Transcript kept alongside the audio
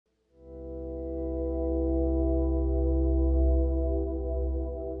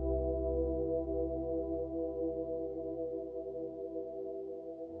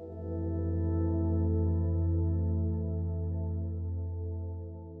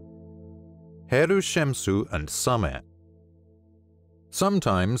Horus Shemsu and Samer.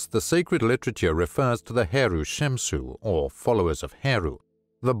 Sometimes the sacred literature refers to the Horus Shemsu, or followers of Heru,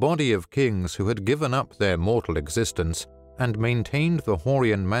 the body of kings who had given up their mortal existence and maintained the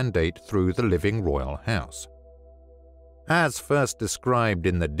Horian mandate through the living royal house. As first described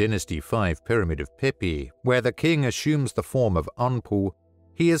in the Dynasty 5 Pyramid of Pepi, where the king assumes the form of Anpu,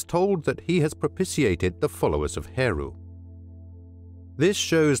 he is told that he has propitiated the followers of Heru. This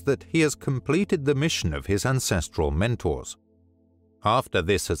shows that he has completed the mission of his ancestral mentors. After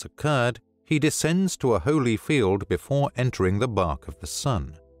this has occurred, he descends to a holy field before entering the bark of the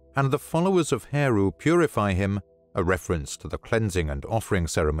sun, and the followers of Heru purify him, a reference to the cleansing and offering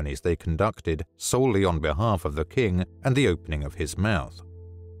ceremonies they conducted solely on behalf of the king and the opening of his mouth.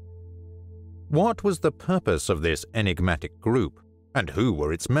 What was the purpose of this enigmatic group, and who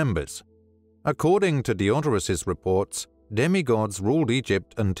were its members? According to Diodorus's reports, demigods ruled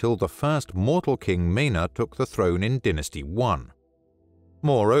Egypt until the first mortal king Mena took the throne in Dynasty 1.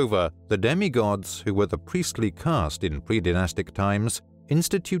 Moreover, the demigods, who were the priestly caste in pre-dynastic times,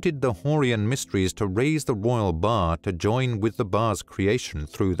 instituted the Horian mysteries to raise the royal Ba to join with the Ba's creation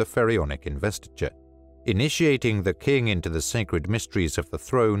through the pharaonic investiture, initiating the king into the sacred mysteries of the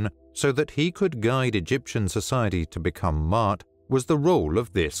throne so that he could guide Egyptian society to become Maat was the role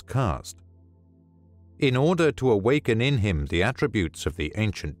of this caste. In order to awaken in him the attributes of the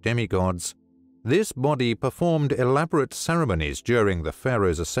ancient demigods, this body performed elaborate ceremonies during the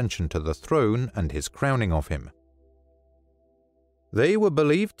pharaoh's ascension to the throne and his crowning of him. They were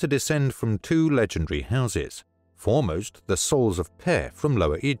believed to descend from two legendary houses, foremost the souls of Pe from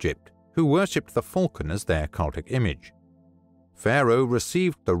Lower Egypt, who worshipped the falcon as their cultic image. Pharaoh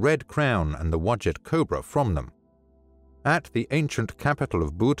received the red crown and the Wadjet cobra from them. At the ancient capital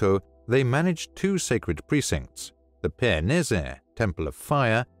of Buto, they managed two sacred precincts, the Pe Nezer, Temple of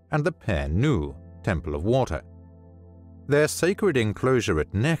Fire, and the Pe Nu, Temple of Water. Their sacred enclosure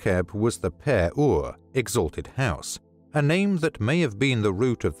at Necheb was the Pe Ur, Exalted House, a name that may have been the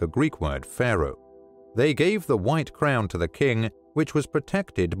root of the Greek word pharaoh. They gave the white crown to the king, which was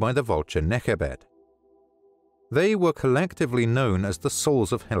protected by the vulture Nechebet. They were collectively known as the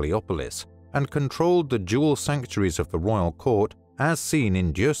Souls of Heliopolis and controlled the jewel sanctuaries of the royal court as seen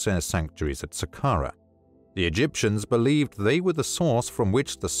in Djoser's sanctuaries at Saqqara. The Egyptians believed they were the source from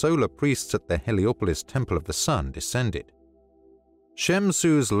which the solar priests at the Heliopolis Temple of the Sun descended.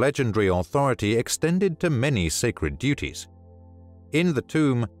 Shemsu's legendary authority extended to many sacred duties. In the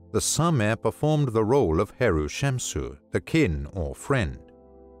tomb, the Samer performed the role of Heru Shemsu, the kin or friend.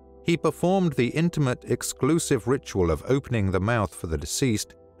 He performed the intimate, exclusive ritual of opening the mouth for the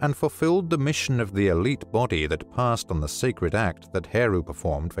deceased and fulfilled the mission of the elite body that passed on the sacred act that Heru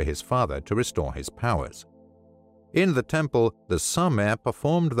performed for his father to restore his powers. In the temple, the Samer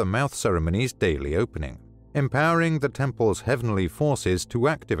performed the mouth ceremony's daily opening, empowering the temple's heavenly forces to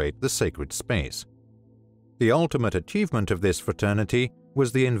activate the sacred space. The ultimate achievement of this fraternity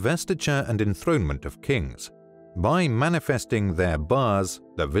was the investiture and enthronement of kings. By manifesting their Bas,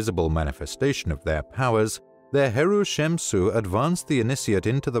 the visible manifestation of their powers, their Heru Shemsu advanced the initiate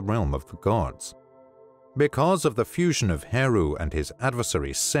into the realm of the gods. Because of the fusion of Heru and his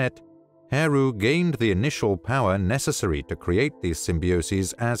adversary Set, Heru gained the initial power necessary to create these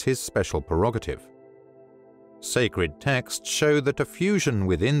symbioses as his special prerogative. Sacred texts show that a fusion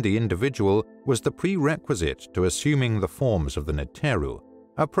within the individual was the prerequisite to assuming the forms of the Neteru,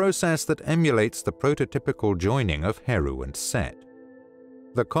 a process that emulates the prototypical joining of Heru and Set.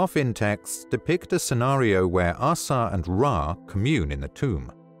 The coffin texts depict a scenario where Asa and Ra commune in the tomb.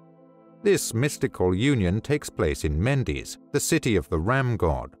 This mystical union takes place in Mendes, the city of the ram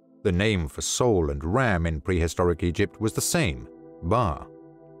god. The name for soul and ram in prehistoric Egypt was the same, Ba.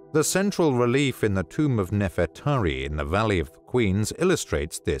 The central relief in the tomb of Nefertari in the Valley of the Queens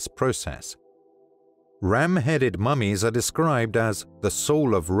illustrates this process. Ram-headed mummies are described as the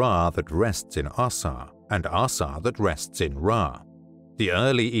soul of Ra that rests in Asa, and Asa that rests in Ra. The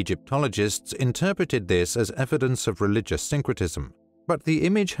early Egyptologists interpreted this as evidence of religious syncretism, but the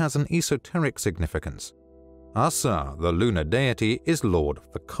image has an esoteric significance. Asa, the lunar deity, is lord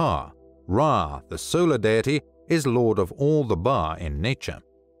of the Ka. Ra, the solar deity, is lord of all the Ba in nature.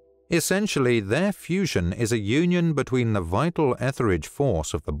 Essentially, their fusion is a union between the vital etheridge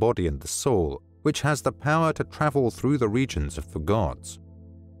force of the body and the soul, which has the power to travel through the regions of the gods.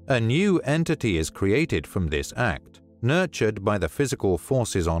 A new entity is created from this act, nurtured by the physical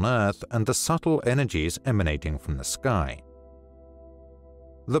forces on earth and the subtle energies emanating from the sky.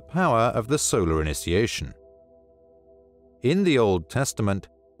 The power of the solar initiation. In the Old Testament,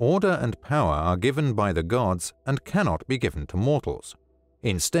 order and power are given by the gods and cannot be given to mortals.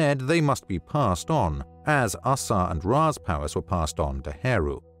 Instead, they must be passed on, as Asa and Ra's powers were passed on to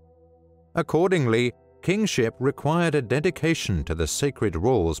Heru. Accordingly, kingship required a dedication to the sacred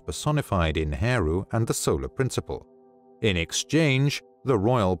roles personified in Heru and the solar principle. In exchange, the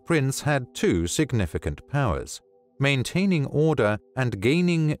royal prince had two significant powers: maintaining order and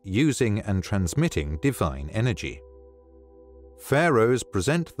gaining, using, and transmitting divine energy. Pharaohs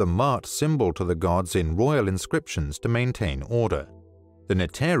present the Ma'at symbol to the gods in royal inscriptions to maintain order. The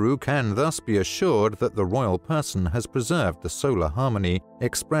Neteru can thus be assured that the royal person has preserved the solar harmony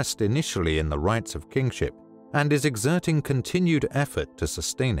expressed initially in the rites of kingship and is exerting continued effort to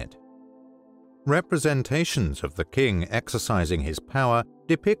sustain it. Representations of the king exercising his power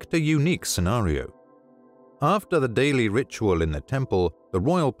depict a unique scenario. After the daily ritual in the temple, the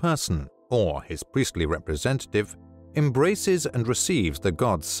royal person, or his priestly representative, embraces and receives the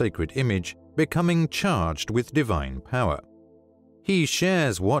god's sacred image, becoming charged with divine power. He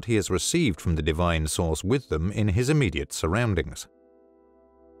shares what he has received from the divine source with them in his immediate surroundings.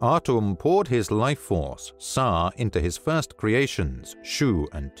 Atum poured his life force, Sa, into his first creations, Shu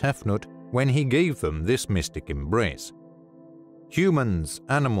and Tefnut, when he gave them this mystic embrace. Humans,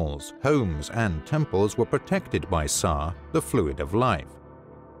 animals, homes, and temples were protected by Sa, the fluid of life.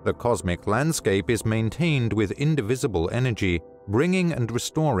 The cosmic landscape is maintained with indivisible energy, bringing and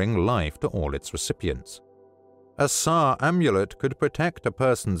restoring life to all its recipients. A Sa amulet could protect a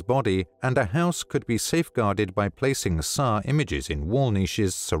person's body, and a house could be safeguarded by placing Sa images in wall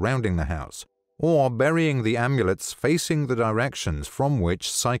niches surrounding the house, or burying the amulets facing the directions from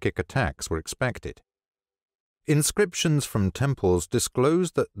which psychic attacks were expected. Inscriptions from temples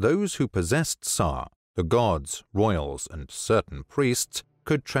disclosed that those who possessed Sa, the gods, royals, and certain priests,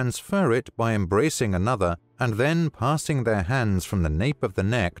 could transfer it by embracing another and then passing their hands from the nape of the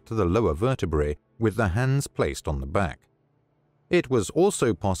neck to the lower vertebrae, with the hands placed on the back. It was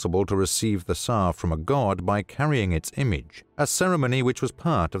also possible to receive the Sa from a god by carrying its image, a ceremony which was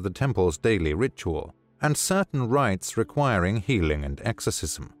part of the temple's daily ritual, and certain rites requiring healing and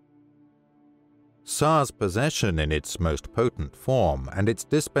exorcism. Sa's possession in its most potent form and its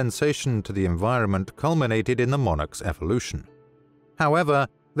dispensation to the environment culminated in the monarch's evolution. However,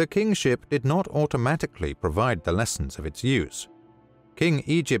 the kingship did not automatically provide the lessons of its use. King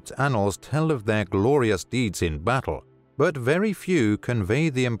Egypt's annals tell of their glorious deeds in battle, but very few convey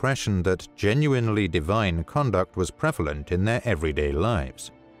the impression that genuinely divine conduct was prevalent in their everyday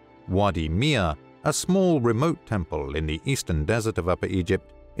lives. Wadi Mia, a small remote temple in the eastern desert of Upper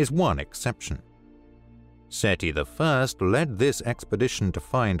Egypt, is one exception. Seti I led this expedition to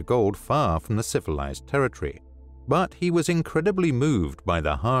find gold far from the civilized territory, but he was incredibly moved by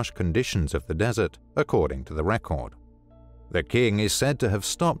the harsh conditions of the desert, according to the record. The king is said to have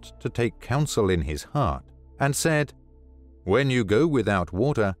stopped to take counsel in his heart and said, "When you go without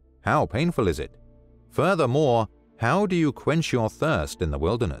water, how painful is it? Furthermore, how do you quench your thirst in the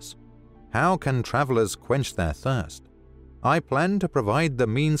wilderness? How can travelers quench their thirst? I plan to provide the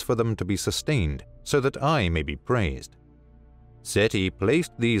means for them to be sustained so that I may be praised." Seti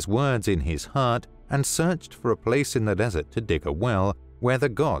placed these words in his heart and searched for a place in the desert to dig a well where the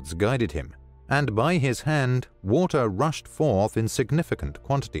gods guided him, and by his hand water rushed forth in significant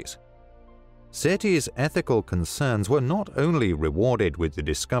quantities. Seti's ethical concerns were not only rewarded with the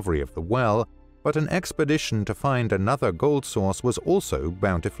discovery of the well, but an expedition to find another gold source was also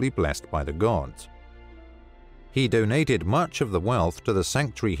bountifully blessed by the gods. He donated much of the wealth to the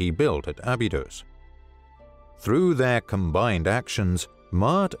sanctuary he built at Abydos. Through their combined actions,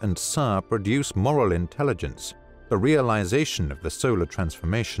 Ma'at and Sa produce moral intelligence, the realization of the solar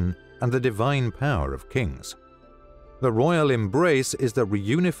transformation, and the divine power of kings. The royal embrace is the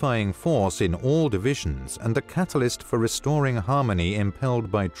reunifying force in all divisions and the catalyst for restoring harmony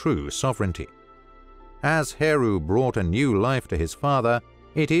impelled by true sovereignty. As Heru brought a new life to his father,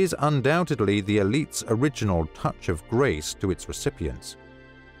 it is undoubtedly the elite's original touch of grace to its recipients.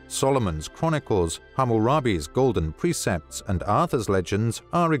 Solomon's Chronicles, Hammurabi's Golden Precepts, and Arthur's legends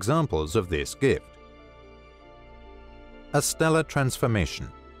are examples of this gift. A stellar transformation.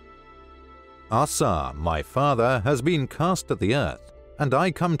 Asa, my father, has been cast to the earth, and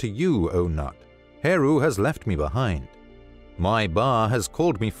I come to you, O Nut. Heru has left me behind. My Ba has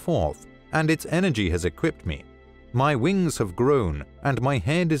called me forth, and its energy has equipped me. My wings have grown, and my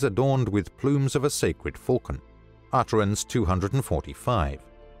head is adorned with plumes of a sacred falcon. Utterance 245.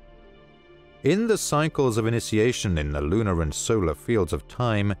 In the cycles of initiation in the lunar and solar fields of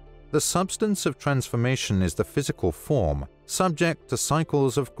time, the substance of transformation is the physical form, subject to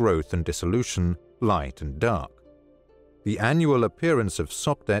cycles of growth and dissolution, light and dark. The annual appearance of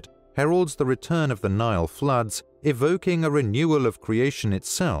Sopdet heralds the return of the Nile floods evoking a renewal of creation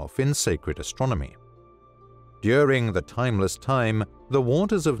itself in sacred astronomy. During the timeless time, the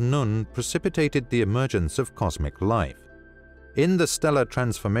waters of Nun precipitated the emergence of cosmic life. In the stellar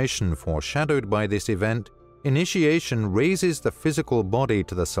transformation foreshadowed by this event, initiation raises the physical body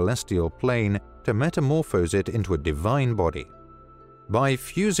to the celestial plane to metamorphose it into a divine body. By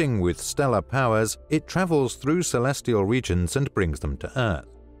fusing with stellar powers, it travels through celestial regions and brings them to Earth.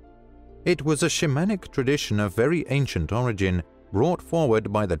 It was a shamanic tradition of very ancient origin, brought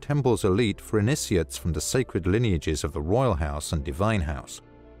forward by the temple's elite for initiates from the sacred lineages of the royal house and divine house.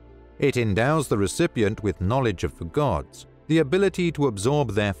 It endows the recipient with knowledge of the gods, the ability to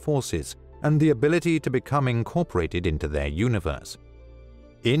absorb their forces, and the ability to become incorporated into their universe.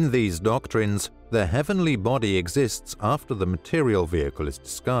 In these doctrines, the heavenly body exists after the material vehicle is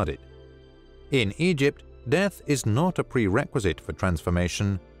discarded. In Egypt, death is not a prerequisite for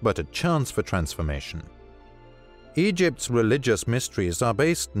transformation, but a chance for transformation. Egypt's religious mysteries are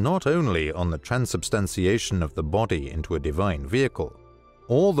based not only on the transubstantiation of the body into a divine vehicle.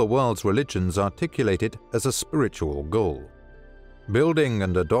 All the world's religions articulate it as a spiritual goal. Building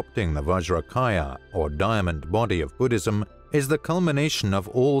and adopting the Vajrakaya, or diamond body of Buddhism, is the culmination of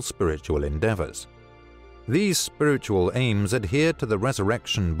all spiritual endeavors. These spiritual aims adhere to the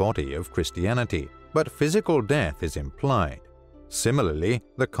resurrection body of Christianity, but physical death is implied. Similarly,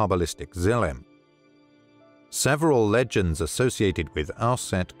 the Kabbalistic Zelem. Several legends associated with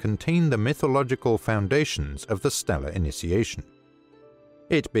Auset contain the mythological foundations of the stellar initiation.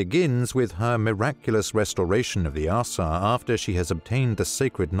 It begins with her miraculous restoration of the Asa after she has obtained the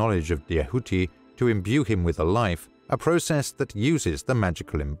sacred knowledge of Jehuti to imbue him with a life, a process that uses the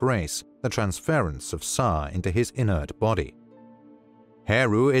magical embrace, the transference of Sa into his inert body.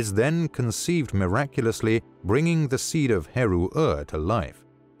 Heru is then conceived miraculously, bringing the seed of Heru-Ur to life.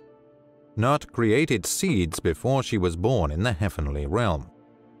 Nut created seeds before she was born in the heavenly realm.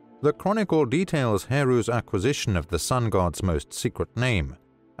 The chronicle details Heru's acquisition of the sun god's most secret name,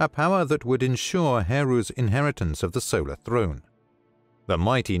 a power that would ensure Heru's inheritance of the solar throne. The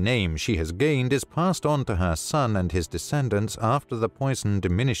mighty name she has gained is passed on to her son and his descendants after the poison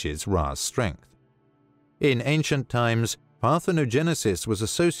diminishes Ra's strength. In ancient times, parthenogenesis was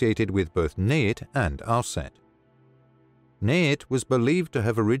associated with both Neit and Auset. Neit was believed to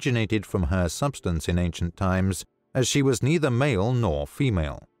have originated from her substance in ancient times, as she was neither male nor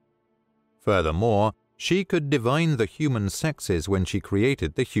female. Furthermore, she could divine the human sexes when she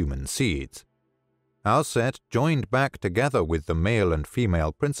created the human seeds. Auset joined back together with the male and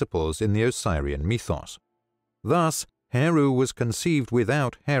female principles in the Osirian mythos. Thus, Heru was conceived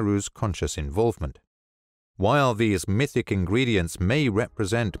without Heru's conscious involvement. While these mythic ingredients may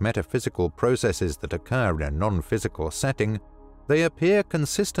represent metaphysical processes that occur in a non-physical setting, they appear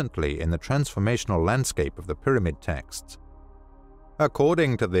consistently in the transformational landscape of the pyramid texts.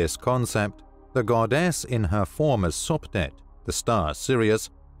 According to this concept, the goddess in her form as Sopdet, the star Sirius,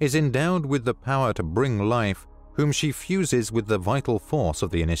 is endowed with the power to bring life, whom she fuses with the vital force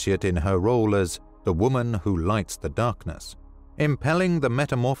of the initiate in her role as the woman who lights the darkness, impelling the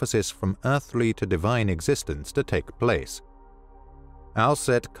metamorphosis from earthly to divine existence to take place.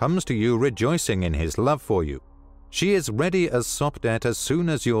 Auset comes to you rejoicing in his love for you. She is ready as Sopdet as soon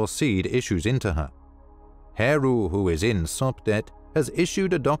as your seed issues into her. Heru, who is in Sopdet, has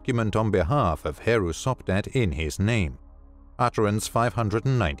issued a document on behalf of Heru Sopdet in his name. Utterance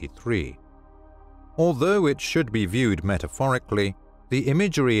 593. Although it should be viewed metaphorically, the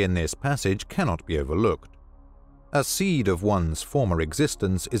imagery in this passage cannot be overlooked. A seed of one's former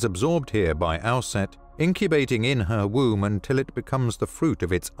existence is absorbed here by Auset, incubating in her womb until it becomes the fruit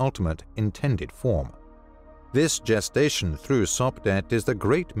of its ultimate intended form. This gestation through Sopdet is the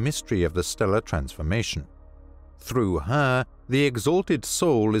great mystery of the stellar transformation. Through her, the exalted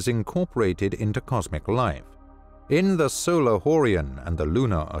soul is incorporated into cosmic life. In the solar Horian and the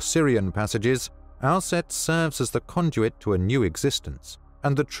lunar Osirian passages, Auset serves as the conduit to a new existence,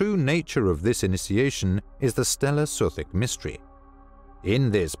 and the true nature of this initiation is the stellar Sothic mystery.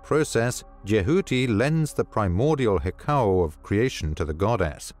 In this process, Jehuti lends the primordial hekao of creation to the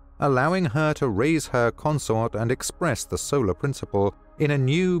goddess, allowing her to raise her consort and express the solar principle in a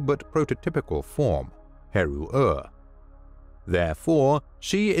new but prototypical form, Heru-Ur. Therefore,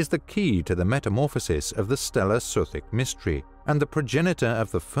 she is the key to the metamorphosis of the stellar Sothic mystery and the progenitor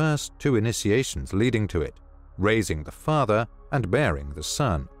of the first two initiations leading to it, raising the father and bearing the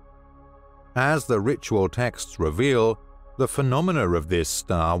son. As the ritual texts reveal, the phenomena of this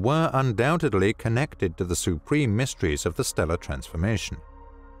star were undoubtedly connected to the supreme mysteries of the stellar transformation.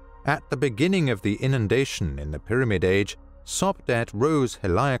 At the beginning of the inundation in the Pyramid Age, Sopdet rose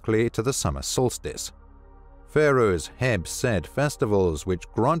heliacally to the summer solstice. Pharaoh's Heb-Sed festivals, which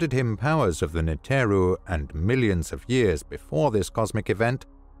granted him powers of the Neteru and millions of years before this cosmic event,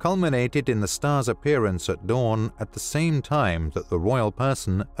 culminated in the star's appearance at dawn at the same time that the royal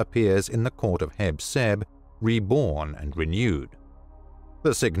person appears in the court of Heb-Seb, reborn and renewed.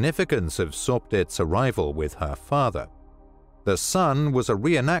 The significance of Sopdet's arrival with her father. The sun was a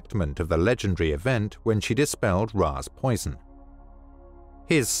reenactment of the legendary event when she dispelled Ra's poison.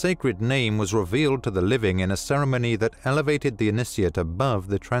 His sacred name was revealed to the living in a ceremony that elevated the initiate above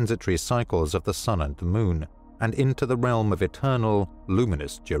the transitory cycles of the sun and the moon, and into the realm of eternal,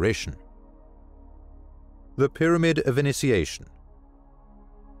 luminous duration. The Pyramid of Initiation.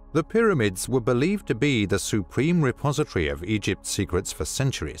 The pyramids were believed to be the supreme repository of Egypt's secrets for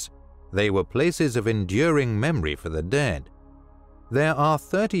centuries. They were places of enduring memory for the dead. There are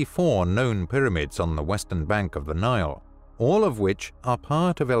 34 known pyramids on the western bank of the Nile, all of which are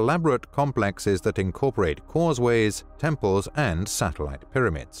part of elaborate complexes that incorporate causeways, temples, and satellite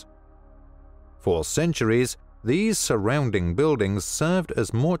pyramids. For centuries, these surrounding buildings served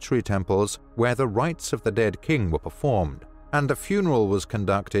as mortuary temples where the rites of the dead king were performed, and a funeral was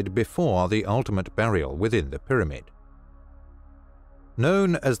conducted before the ultimate burial within the pyramid.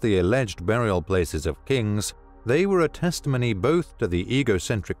 Known as the alleged burial places of kings, they were a testimony both to the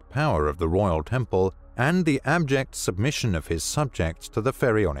egocentric power of the royal temple and the abject submission of his subjects to the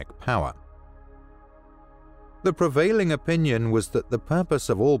pharaonic power. The prevailing opinion was that the purpose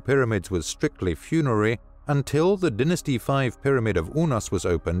of all pyramids was strictly funerary until the Dynasty V Pyramid of Unas was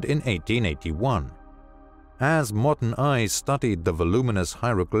opened in 1881. As modern eyes studied the voluminous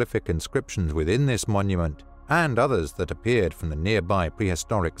hieroglyphic inscriptions within this monument and others that appeared from the nearby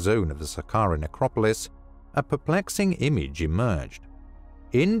prehistoric zone of the Saqqara necropolis, a perplexing image emerged.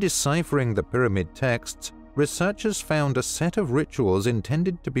 In deciphering the pyramid texts, researchers found a set of rituals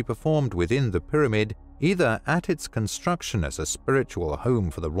intended to be performed within the pyramid, either at its construction as a spiritual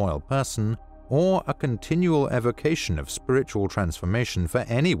home for the royal person, or a continual evocation of spiritual transformation for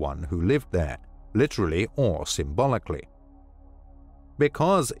anyone who lived there, literally or symbolically.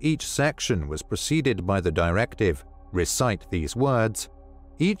 Because each section was preceded by the directive, "Recite these words,"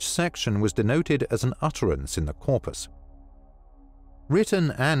 each section was denoted as an utterance in the corpus.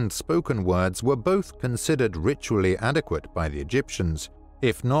 Written and spoken words were both considered ritually adequate by the Egyptians,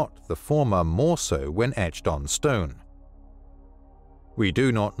 if not the former more so when etched on stone. We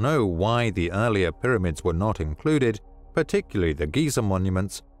do not know why the earlier pyramids were not included, particularly the Giza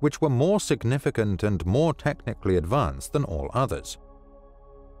monuments, which were more significant and more technically advanced than all others.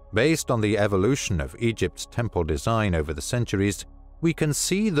 Based on the evolution of Egypt's temple design over the centuries, we can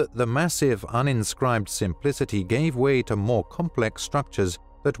see that the massive uninscribed simplicity gave way to more complex structures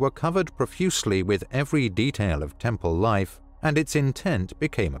that were covered profusely with every detail of temple life, and its intent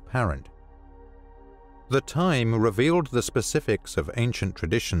became apparent. The time revealed the specifics of ancient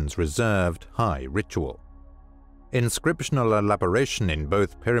traditions' reserved, high ritual. Inscriptional elaboration in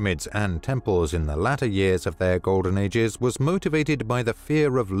both pyramids and temples in the latter years of their golden ages was motivated by the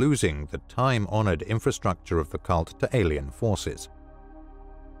fear of losing the time-honored infrastructure of the cult to alien forces.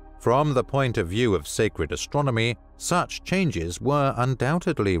 From the point of view of sacred astronomy, such changes were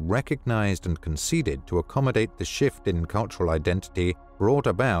undoubtedly recognized and conceded to accommodate the shift in cultural identity brought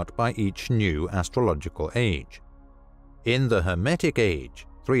about by each new astrological age. In the Hermetic Age,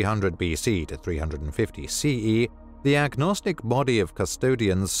 300 BC to 350 CE, the agnostic body of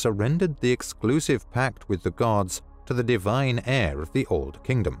custodians surrendered the exclusive pact with the gods to the divine heir of the Old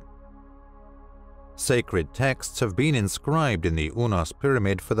Kingdom. Sacred texts have been inscribed in the Unas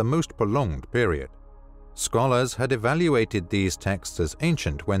pyramid for the most prolonged period. Scholars had evaluated these texts as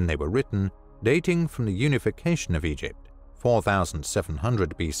ancient when they were written, dating from the unification of Egypt,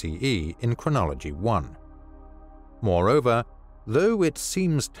 4700 BCE in Chronology 1. Moreover, though it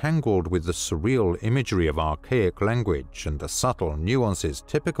seems tangled with the surreal imagery of archaic language and the subtle nuances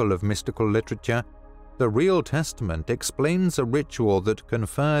typical of mystical literature, the Real Testament explains a ritual that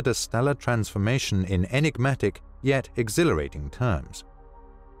conferred a stellar transformation in enigmatic yet exhilarating terms.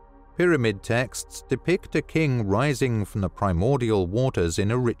 Pyramid texts depict a king rising from the primordial waters in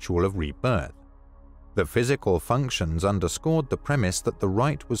a ritual of rebirth. The physical functions underscored the premise that the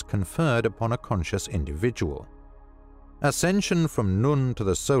rite was conferred upon a conscious individual. Ascension from Nun to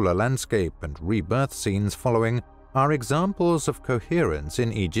the solar landscape and rebirth scenes following are examples of coherence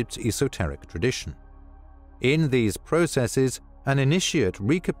in Egypt's esoteric tradition. In these processes, an initiate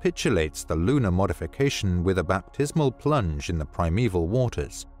recapitulates the lunar modification with a baptismal plunge in the primeval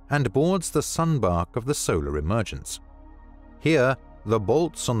waters and boards the sunbark of the solar emergence. Here, the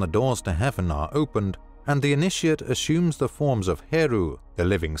bolts on the doors to heaven are opened, and the initiate assumes the forms of Heru, the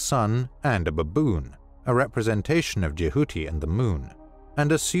living sun, and a baboon, a representation of Jehuti and the moon,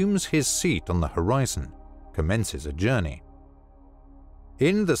 and assumes his seat on the horizon, commences a journey.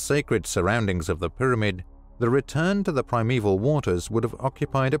 In the sacred surroundings of the pyramid, the return to the primeval waters would have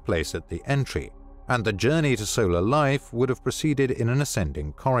occupied a place at the entry, and the journey to solar life would have proceeded in an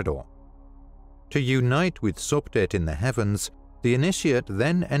ascending corridor. To unite with Sopdet in the heavens, the initiate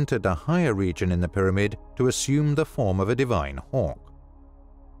then entered a higher region in the pyramid to assume the form of a divine hawk.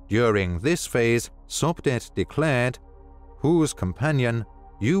 During this phase, Sopdet declared, "Whose companion,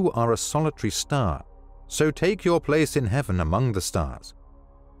 you are a solitary star, so take your place in heaven among the stars.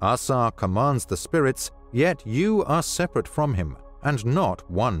 Asar commands the spirits, yet you are separate from him, and not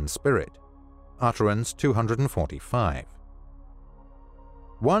one spirit." Utterance 245.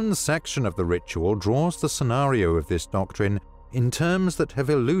 One section of the ritual draws the scenario of this doctrine in terms that have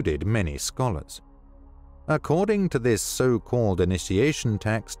eluded many scholars. According to this so-called initiation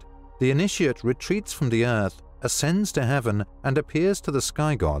text, the initiate retreats from the earth, ascends to heaven, and appears to the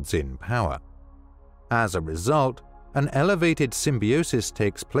sky gods in power. As a result, an elevated symbiosis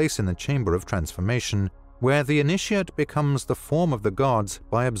takes place in the chamber of transformation, where the initiate becomes the form of the gods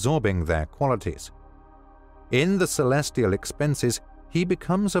by absorbing their qualities. In the celestial expenses, he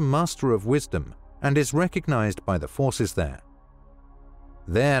becomes a master of wisdom and is recognized by the forces there.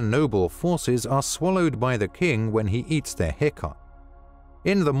 Their noble forces are swallowed by the king when he eats their heka.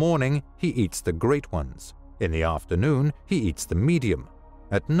 In the morning, he eats the great ones. In the afternoon, he eats the medium.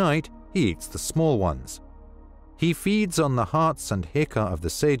 At night, he eats the small ones. He feeds on the hearts and heka of the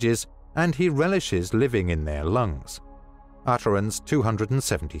sages, and he relishes living in their lungs. Utterance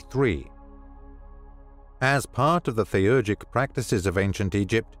 273. As part of the theurgic practices of ancient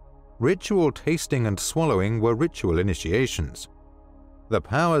Egypt, ritual tasting and swallowing were ritual initiations. The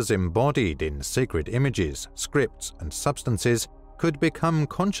powers embodied in sacred images, scripts, and substances could become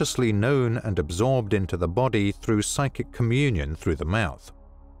consciously known and absorbed into the body through psychic communion through the mouth.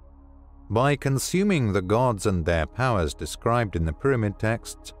 By consuming the gods and their powers described in the pyramid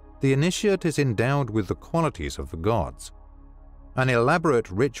texts, the initiate is endowed with the qualities of the gods. An elaborate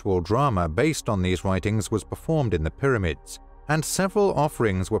ritual drama based on these writings was performed in the pyramids, and several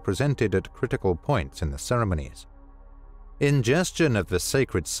offerings were presented at critical points in the ceremonies. Ingestion of the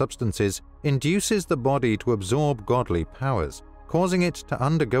sacred substances induces the body to absorb godly powers, causing it to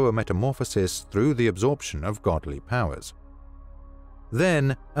undergo a metamorphosis through the absorption of godly powers.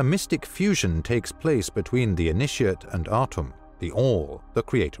 Then, a mystic fusion takes place between the initiate and Atum, the All, the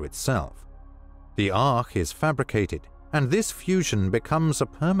creator itself. The Arch is fabricated, and this fusion becomes a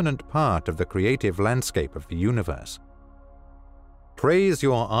permanent part of the creative landscape of the universe. Praise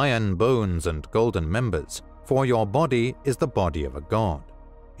your iron bones and golden members, for your body is the body of a god.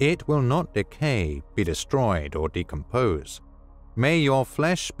 It will not decay, be destroyed, or decompose. May your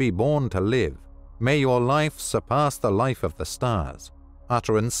flesh be born to live. May your life surpass the life of the stars.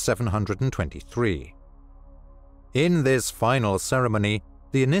 Utterance 723. In this final ceremony,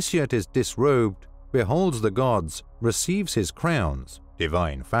 the initiate is disrobed, beholds the gods, receives his crowns,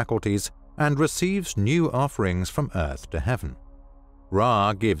 divine faculties, and receives new offerings from earth to heaven.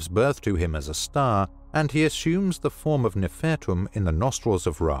 Ra gives birth to him as a star, and he assumes the form of Nefertum in the nostrils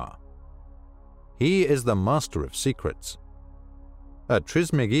of Ra. He is the master of secrets. A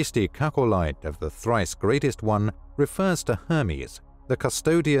Trismegisti Kakolite of the thrice greatest one refers to Hermes, the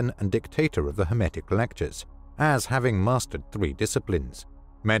custodian and dictator of the Hermetic lectures, as having mastered 3 disciplines: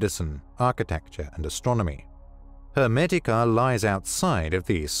 medicine, architecture, and astronomy. Hermetica lies outside of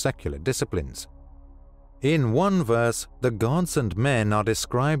these secular disciplines. In one verse, the gods and men are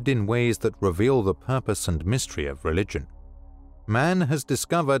described in ways that reveal the purpose and mystery of religion. Man has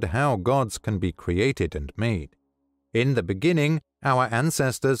discovered how gods can be created and made. In the beginning, our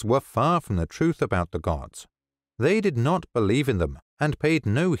ancestors were far from the truth about the gods. They did not believe in them and paid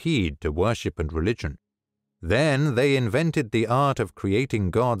no heed to worship and religion. Then they invented the art of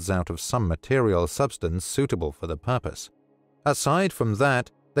creating gods out of some material substance suitable for the purpose. Aside from that,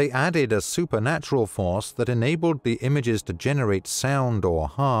 they added a supernatural force that enabled the images to generate sound or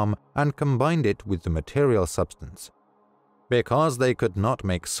harm and combined it with the material substance. Because they could not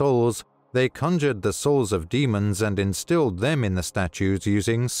make souls, they conjured the souls of demons and instilled them in the statues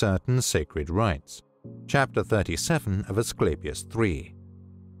using certain sacred rites. Chapter 37 of Asclepius 3.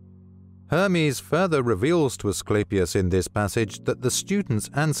 Hermes further reveals to Asclepius in this passage that the student's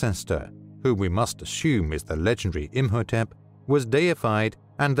ancestor, who we must assume is the legendary Imhotep, was deified,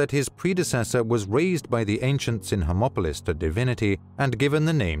 and that his predecessor was raised by the ancients in Hermopolis to divinity and given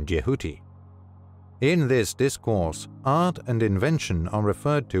the name Jehuti. In this discourse, art and invention are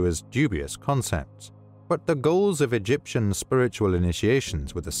referred to as dubious concepts, but the goals of Egyptian spiritual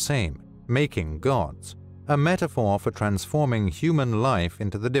initiations were the same: making gods, a metaphor for transforming human life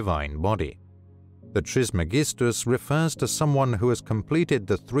into the divine body. The Trismegistus refers to someone who has completed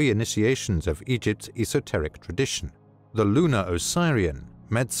the 3 initiations of Egypt's esoteric tradition: the lunar Osirian,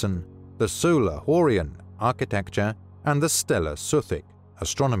 medicine; the solar Horian, architecture; and the stellar Suthic,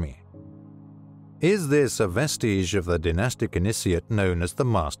 astronomy. Is this a vestige of the dynastic initiate known as the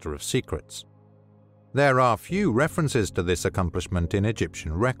Master of Secrets? There are few references to this accomplishment in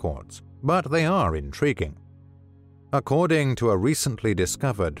Egyptian records, but they are intriguing. According to a recently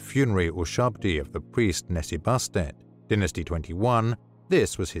discovered funerary Ushabti of the priest Nesibastet, Dynasty 21,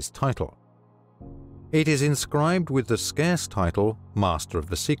 this was his title. It is inscribed with the scarce title Master of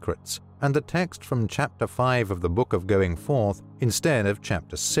the Secrets, and the text from Chapter 5 of the Book of Going Forth instead of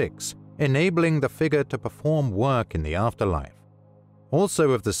Chapter 6, enabling the figure to perform work in the afterlife.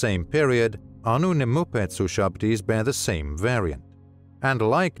 Also of the same period, Anu-Nemupet's Ushabtis bear the same variant, and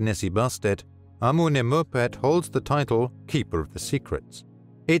like Nesibastet, Amu-Nemupet holds the title Keeper of the Secrets.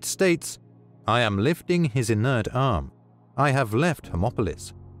 It states, "I am lifting his inert arm. I have left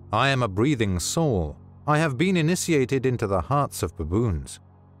Hermopolis. I am a breathing soul. I have been initiated into the hearts of baboons."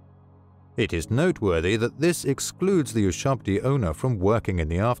 It is noteworthy that this excludes the Ushabti owner from working in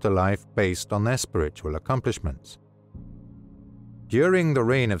the afterlife based on their spiritual accomplishments. During the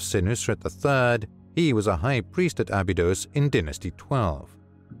reign of Senusret III, he was a high priest at Abydos in Dynasty 12.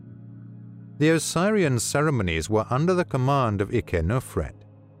 The Osirian ceremonies were under the command of Ikenofret,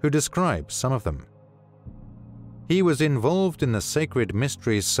 who describes some of them. He was involved in the sacred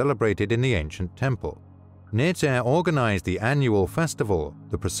mysteries celebrated in the ancient temple. Neter organized the annual festival,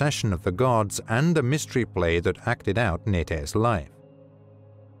 the procession of the gods, and a mystery play that acted out Neter's life.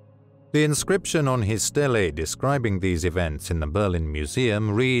 The inscription on his stele describing these events in the Berlin Museum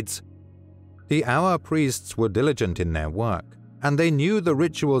reads, "The hour priests were diligent in their work, and they knew the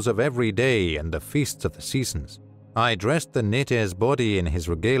rituals of every day and the feasts of the seasons. I dressed the Neter's body in his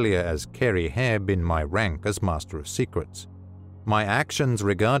regalia as Keri Heb in my rank as Master of Secrets. My actions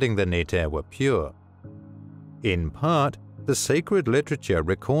regarding the Neter were pure." In part, the sacred literature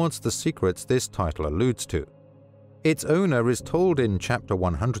records the secrets this title alludes to. Its owner is told in Chapter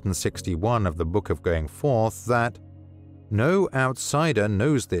 161 of the Book of Going Forth that, "No outsider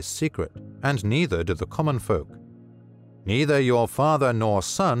knows this secret, and neither do the common folk. Neither your father nor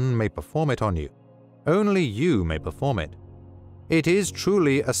son may perform it on you. Only you may perform it. It is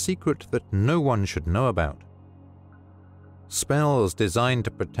truly a secret that no one should know about." Spells designed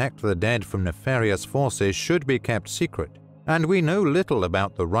to protect the dead from nefarious forces should be kept secret, and we know little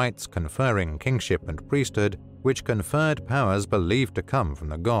about the rites conferring kingship and priesthood, which conferred powers believed to come from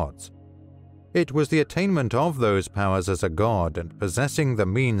the gods. It was the attainment of those powers as a god and possessing the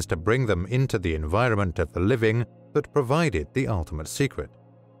means to bring them into the environment of the living that provided the ultimate secret.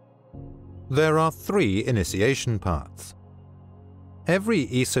 There are 3 initiation paths. Every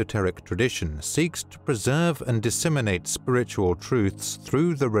esoteric tradition seeks to preserve and disseminate spiritual truths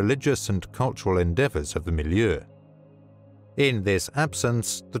through the religious and cultural endeavors of the milieu. In this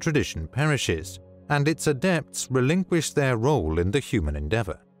absence, the tradition perishes, and its adepts relinquish their role in the human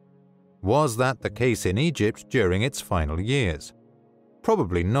endeavor. Was that the case in Egypt during its final years?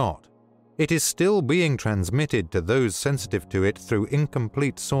 Probably not. It is still being transmitted to those sensitive to it through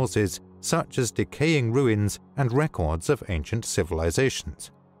incomplete sources such as decaying ruins and records of ancient civilizations.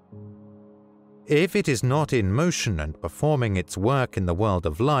 If it is not in motion and performing its work in the world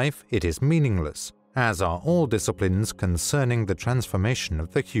of life, it is meaningless, as are all disciplines concerning the transformation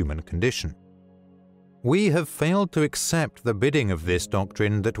of the human condition. We have failed to accept the bidding of this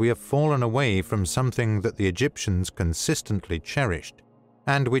doctrine that we have fallen away from something that the Egyptians consistently cherished,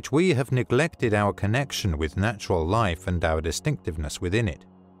 and which we have neglected our connection with natural life and our distinctiveness within it.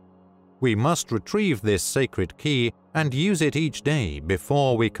 We must retrieve this sacred key and use it each day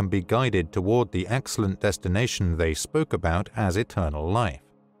before we can be guided toward the excellent destination they spoke about as eternal life.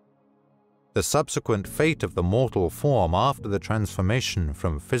 The subsequent fate of the mortal form after the transformation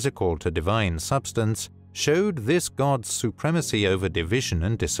from physical to divine substance showed this god's supremacy over division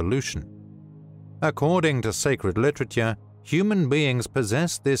and dissolution. According to sacred literature, human beings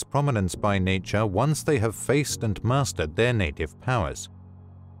possess this prominence by nature once they have faced and mastered their native powers.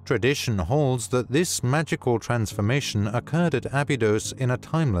 Tradition holds that this magical transformation occurred at Abydos in a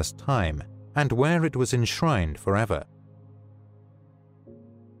timeless time, and where it was enshrined forever.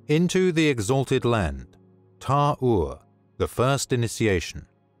 Into the Exalted Land, Ta-Ur, the first initiation.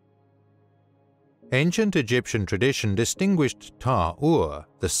 Ancient Egyptian tradition distinguished Ta-Ur,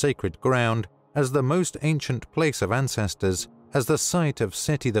 the sacred ground, as the most ancient place of ancestors, as the site of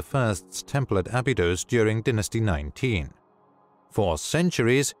Seti I's temple at Abydos during Dynasty 19. For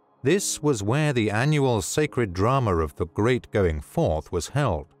centuries, This was where the annual sacred drama of the Great Going Forth was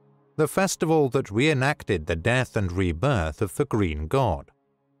held, the festival that reenacted the death and rebirth of the Green God.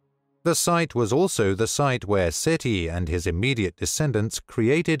 The site was also the site where Seti and his immediate descendants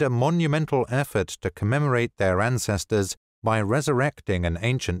created a monumental effort to commemorate their ancestors by resurrecting an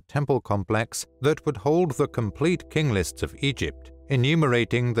ancient temple complex that would hold the complete king lists of Egypt,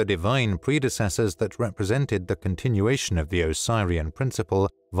 enumerating the divine predecessors that represented the continuation of the Osirian principle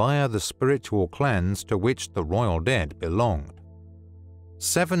via the spiritual clans to which the royal dead belonged.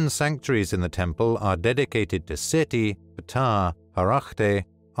 7 sanctuaries in the temple are dedicated to Seti, Ptah, Harachte,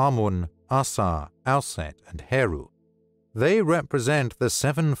 Amun, Asa, Auset, and Heru. They represent the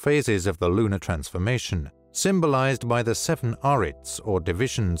 7 phases of the lunar transformation, symbolized by the 7 arits or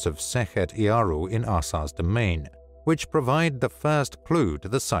divisions of Sechet Iaru in Asa's domain, which provide the first clue to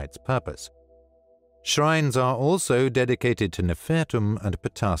the site's purpose. Shrines are also dedicated to Nefertum and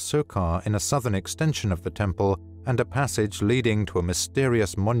Ptah Sokar in a southern extension of the temple, and a passage leading to a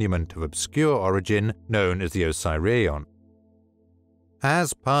mysterious monument of obscure origin known as the Osirion.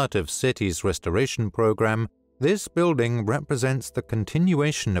 As part of Seti's restoration program, this building represents the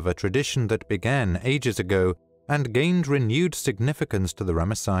continuation of a tradition that began ages ago and gained renewed significance to the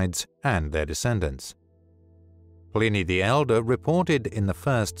Ramessides and their descendants. Pliny the Elder reported in the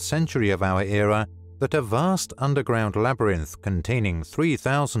 1st century of our era that a vast underground labyrinth containing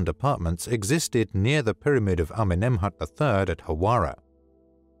 3,000 apartments existed near the pyramid of Amenemhat III at Hawara.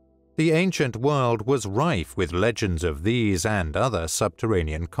 The ancient world was rife with legends of these and other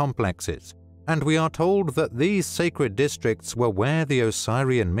subterranean complexes, and we are told that these sacred districts were where the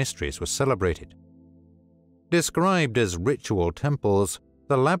Osirian mysteries were celebrated. Described as ritual temples,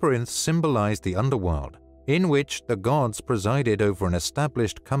 the labyrinths symbolized the underworld, in which the gods presided over an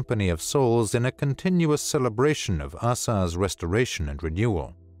established company of souls in a continuous celebration of Asa's restoration and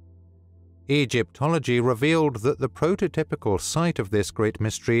renewal. Egyptology revealed that the prototypical site of this great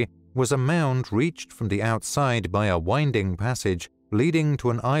mystery was a mound reached from the outside by a winding passage leading to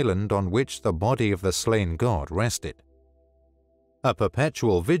an island on which the body of the slain god rested. A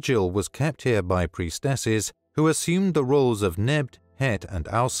perpetual vigil was kept here by priestesses who assumed the roles of Nebt, Het, and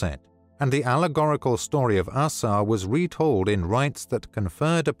Auset, and the allegorical story of Asa was retold in rites that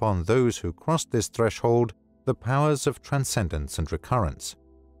conferred upon those who crossed this threshold the powers of transcendence and recurrence.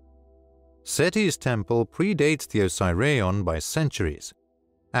 Seti's temple predates the Osirion by centuries.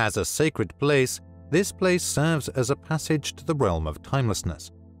 As a sacred place, this place serves as a passage to the realm of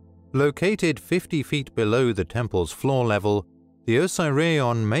timelessness. Located 50 feet below the temple's floor level, the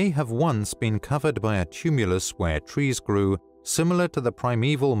Osirion may have once been covered by a tumulus where trees grew, similar to the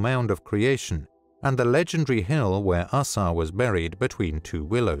primeval mound of creation, and the legendary hill where Asa was buried between 2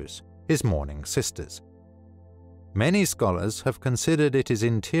 willows, his mourning sisters. Many scholars have considered its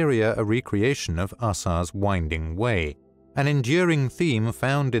interior a recreation of Asa's winding way, an enduring theme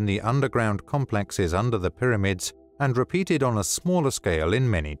found in the underground complexes under the pyramids and repeated on a smaller scale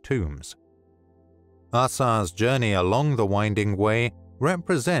in many tombs. Asa's journey along the winding way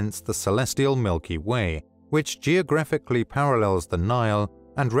represents the celestial Milky Way, which geographically parallels the Nile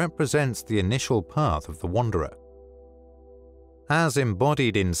and represents the initial path of the wanderer. As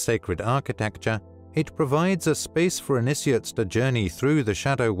embodied in sacred architecture, it provides a space for initiates to journey through the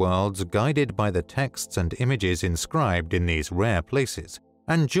shadow worlds guided by the texts and images inscribed in these rare places,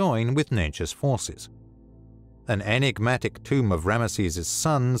 and join with nature's forces. An enigmatic tomb of Ramesses'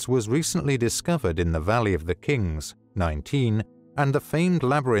 sons was recently discovered in the Valley of the Kings, 19, and the famed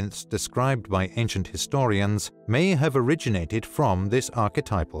labyrinths described by ancient historians may have originated from this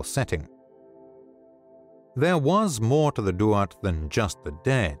archetypal setting. There was more to the Duat than just the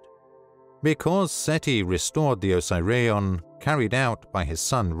dead. Because Seti restored the Osirion, carried out by his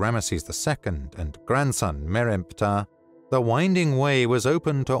son Ramesses II and grandson Meremptah, the winding way was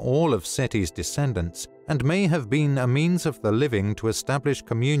open to all of Seti's descendants and may have been a means of the living to establish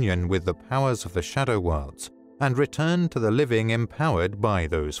communion with the powers of the shadow worlds and return to the living empowered by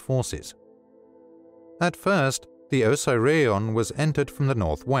those forces. At first, the Osirion was entered from the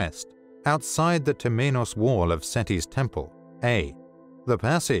northwest, outside the Temenos wall of Seti's temple, A. The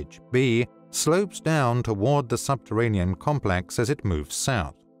passage, B, slopes down toward the subterranean complex as it moves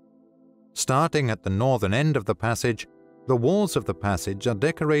south. Starting at the northern end of the passage, the walls of the passage are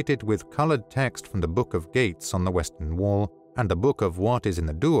decorated with colored text from the Book of Gates on the western wall and the Book of What is in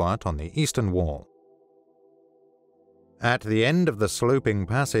the Duat on the eastern wall. At the end of the sloping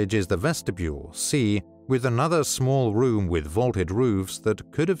passage is the vestibule, C, with another small room with vaulted roofs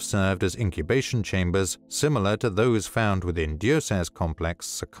that could have served as incubation chambers similar to those found within Dioses' complex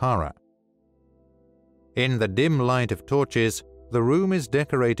Saqqara. In the dim light of torches, the room is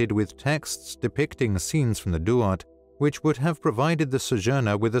decorated with texts depicting scenes from the Duat, which would have provided the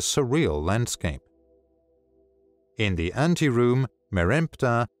sojourner with a surreal landscape. In the anteroom,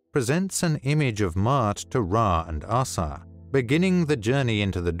 Meremptah presents an image of Maat to Ra and Asa, beginning the journey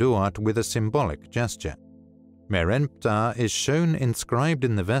into the Duat with a symbolic gesture. Meremptah is shown inscribed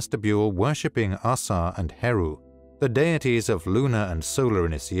in the vestibule worshipping Asa and Heru, the deities of lunar and solar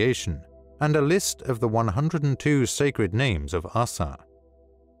initiation, and a list of the 102 sacred names of Asa.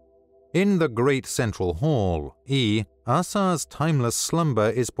 In the Great Central Hall, Asa's timeless slumber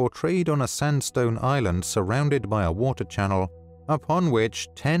is portrayed on a sandstone island surrounded by a water channel, upon which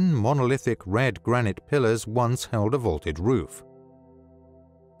 10 monolithic red granite pillars once held a vaulted roof.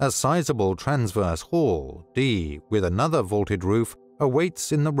 A sizable transverse hall, with another vaulted roof,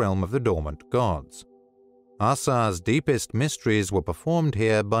 awaits in the realm of the dormant gods. Asa's deepest mysteries were performed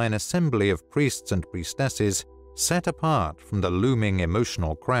here by an assembly of priests and priestesses set apart from the looming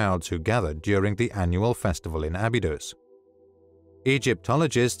emotional crowds who gathered during the annual festival in Abydos.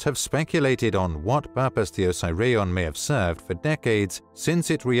 Egyptologists have speculated on what purpose the Osirion may have served for decades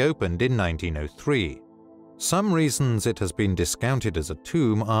since it reopened in 1903. Some reasons it has been discounted as a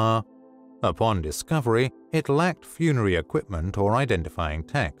tomb are: upon discovery, it lacked funerary equipment or identifying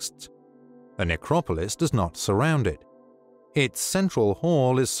texts. A necropolis does not surround it. Its central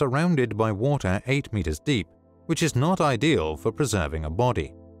hall is surrounded by water 8 meters deep, which is not ideal for preserving a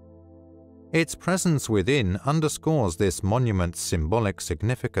body. Its presence within underscores this monument's symbolic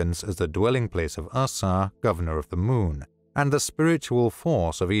significance as the dwelling place of Asa, governor of the moon, and the spiritual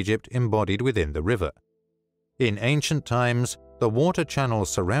force of Egypt embodied within the river. In ancient times, the water channel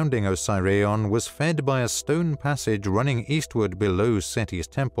surrounding Osirion was fed by a stone passage running eastward below Seti's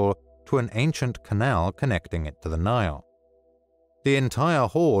temple to an ancient canal connecting it to the Nile. The entire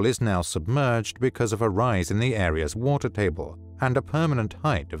hall is now submerged because of a rise in the area's water table and a permanent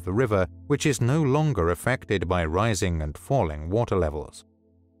height of the river, which is no longer affected by rising and falling water levels.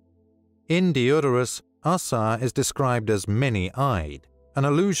 In Diodorus, Asa is described as many-eyed, an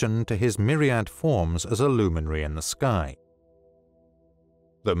allusion to his myriad forms as a luminary in the sky.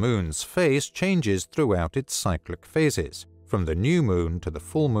 The moon's face changes throughout its cyclic phases, from the new moon to the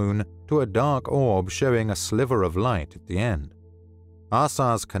full moon to a dark orb showing a sliver of light at the end.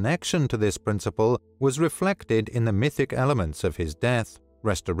 Asa's connection to this principle was reflected in the mythic elements of his death,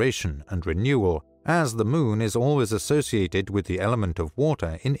 restoration, and renewal, as the moon is always associated with the element of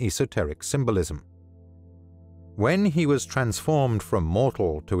water in esoteric symbolism. When he was transformed from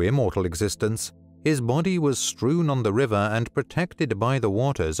mortal to immortal existence, his body was strewn on the river and protected by the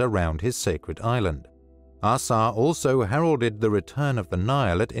waters around his sacred island. Asa also heralded the return of the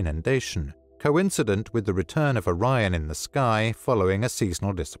Nile at inundation, coincident with the return of Orion in the sky following a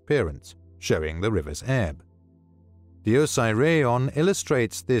seasonal disappearance, showing the river's ebb. The Osirion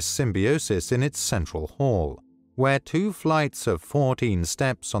illustrates this symbiosis in its central hall, where 2 flights of 14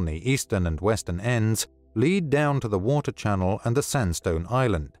 steps on the eastern and western ends lead down to the water channel and the sandstone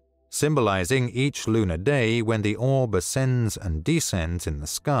island, symbolizing each lunar day when the orb ascends and descends in the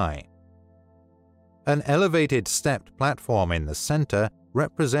sky. An elevated stepped platform in the center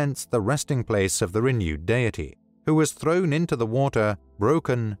represents the resting place of the renewed deity, who was thrown into the water,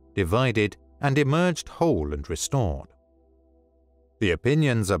 broken, divided, and emerged whole and restored. The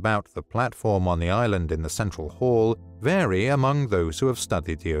opinions about the platform on the island in the central hall vary among those who have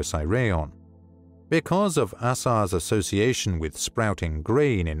studied the Osirion. Because of Asa's association with sprouting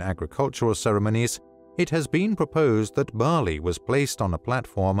grain in agricultural ceremonies, it has been proposed that barley was placed on a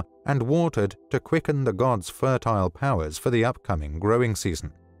platform and watered to quicken the god's fertile powers for the upcoming growing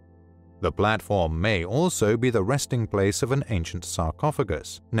season. The platform may also be the resting place of an ancient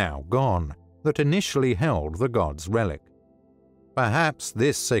sarcophagus, now gone, that initially held the god's relic. Perhaps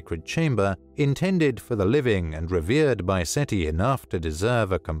this sacred chamber, intended for the living and revered by Seti enough to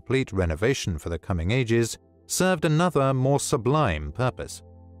deserve a complete renovation for the coming ages, served another more sublime purpose.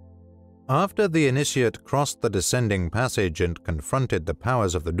 After the initiate crossed the descending passage and confronted the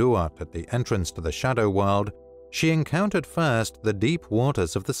powers of the Duat at the entrance to the shadow world, she encountered first the deep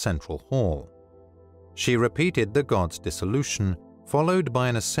waters of the central hall. She repeated the god's dissolution, followed by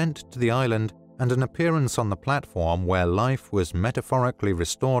an ascent to the island and an appearance on the platform where life was metaphorically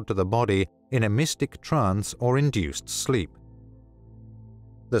restored to the body in a mystic trance or induced sleep.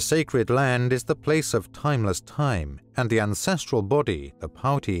 The sacred land is the place of timeless time, and the ancestral body, the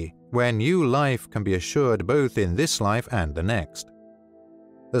Pauti, where new life can be assured both in this life and the next.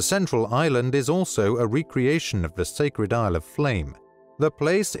 The central island is also a recreation of the sacred Isle of Flame, the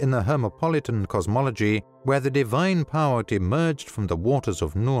place in the Hermopolitan cosmology where the divine power emerged from the waters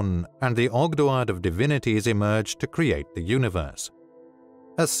of Nun and the Ogdoad of divinities emerged to create the universe.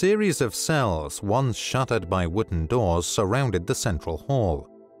 A series of cells, once shuttered by wooden doors, surrounded the central hall,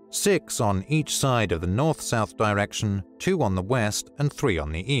 6 on each side of the north-south direction, 2 on the west and 3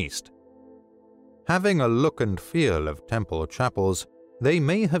 on the east. Having a look and feel of temple chapels, they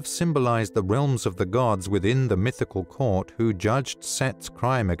may have symbolized the realms of the gods within the mythical court who judged Set's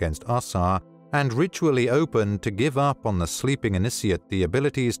crime against Asar and ritually opened to give up on the sleeping initiate the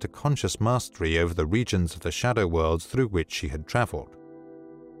abilities to conscious mastery over the regions of the shadow worlds through which she had traveled.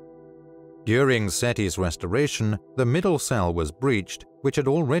 During Seti's restoration, the middle cell was breached, which had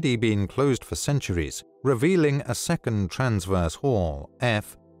already been closed for centuries, revealing a second transverse hall,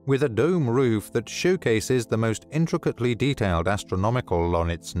 F, with a dome roof that showcases the most intricately detailed astronomical on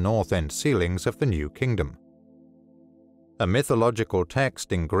its north-end ceilings of the New Kingdom. A mythological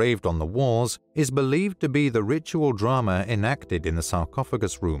text engraved on the walls is believed to be the ritual drama enacted in the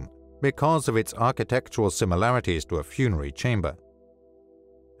sarcophagus room because of its architectural similarities to a funerary chamber.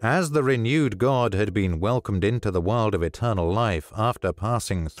 As the renewed god had been welcomed into the world of eternal life after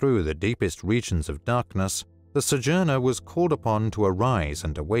passing through the deepest regions of darkness, the sojourner was called upon to arise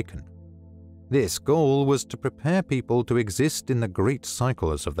and awaken. This goal was to prepare people to exist in the great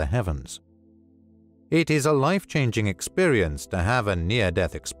cycles of the heavens. It is a life-changing experience to have a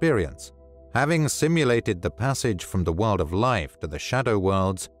near-death experience. Having simulated the passage from the world of life to the shadow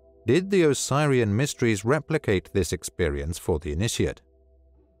worlds, did the Osirian mysteries replicate this experience for the initiate?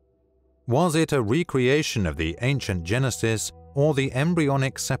 Was it a recreation of the ancient Genesis or the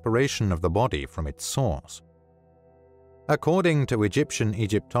embryonic separation of the body from its source? According to Egyptian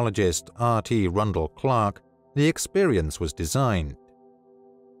Egyptologist R.T. Rundle Clark, the experience was designed.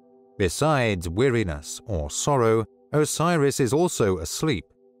 Besides weariness or sorrow, Osiris is also asleep.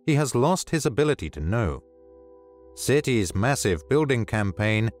 He has lost his ability to know. Seti's massive building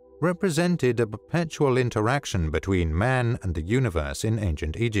campaign represented a perpetual interaction between man and the universe in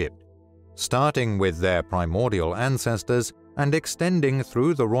ancient Egypt, starting with their primordial ancestors and extending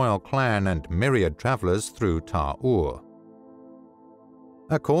through the royal clan and myriad travelers through Ta-Ur.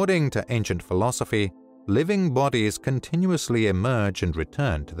 According to ancient philosophy, living bodies continuously emerge and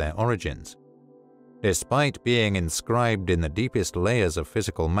return to their origins. Despite being inscribed in the deepest layers of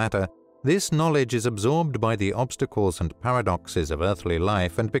physical matter, this knowledge is absorbed by the obstacles and paradoxes of earthly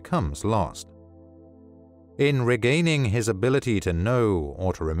life and becomes lost. In regaining his ability to know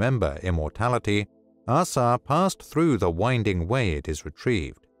or to remember immortality, Asar passed through the winding way it is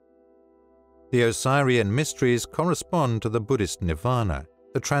retrieved. The Osirian mysteries correspond to the Buddhist nirvana,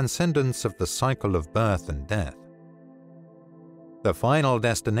 the transcendence of the cycle of birth and death. The final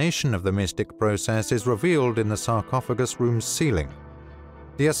destination of the mystic process is revealed in the sarcophagus room's ceiling.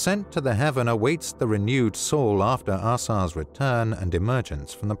 The ascent to the heaven awaits the renewed soul after Asar's return and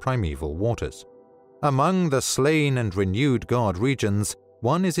emergence from the primeval waters. Among the slain and renewed god regions,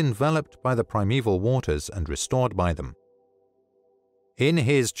 one is enveloped by the primeval waters and restored by them. In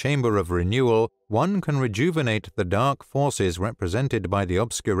his chamber of renewal, one can rejuvenate the dark forces represented by the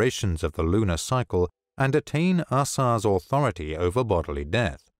obscurations of the lunar cycle and attain Asar's authority over bodily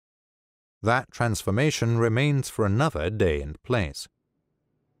death. That transformation remains for another day and place.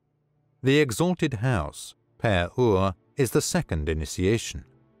 The Exalted House, Per-Ur, is the second initiation.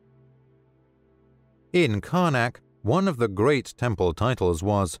 In Karnak, one of the great temple titles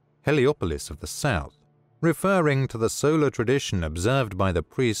was Heliopolis of the South, referring to the solar tradition observed by the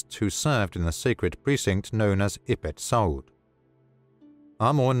priests who served in the sacred precinct known as Ipet Saud.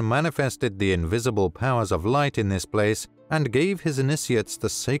 Amun manifested the invisible powers of light in this place and gave his initiates the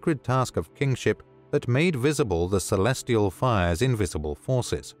sacred task of kingship that made visible the celestial fire's invisible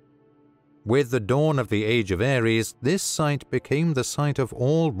forces. With the dawn of the Age of Aries, this site became the site of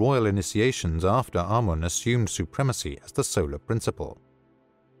all royal initiations after Amun assumed supremacy as the solar principal.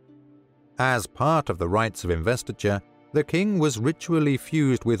 As part of the rites of investiture, the king was ritually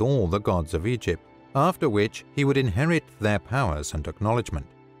fused with all the gods of Egypt, after which he would inherit their powers and acknowledgement.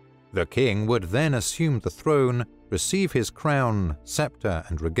 The king would then assume the throne, receive his crown, scepter,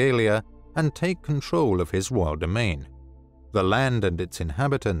 and regalia, and take control of his royal domain, the land and its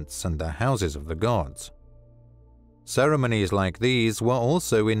inhabitants, and the houses of the gods. Ceremonies like these were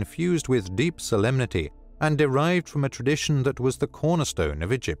also infused with deep solemnity and derived from a tradition that was the cornerstone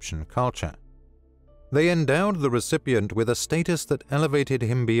of Egyptian culture. They endowed the recipient with a status that elevated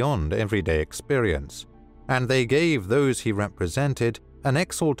him beyond everyday experience, and they gave those he represented an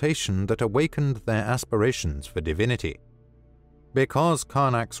exaltation that awakened their aspirations for divinity. Because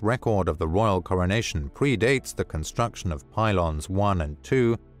Karnak's record of the royal coronation predates the construction of pylons 1 and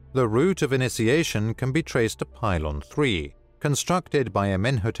 2, the route of initiation can be traced to pylon 3, constructed by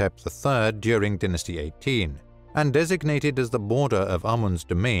Amenhotep III during Dynasty 18, and designated as the border of Amun's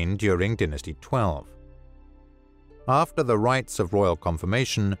domain during Dynasty 12. After the rites of royal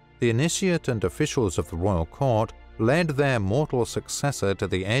confirmation, the initiate and officials of the royal court led their mortal successor to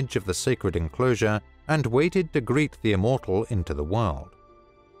the edge of the sacred enclosure and waited to greet the immortal into the world.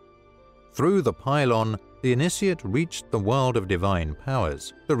 Through the pylon, the initiate reached the world of divine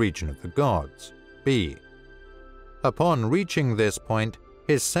powers, the region of the gods, B. Upon reaching this point,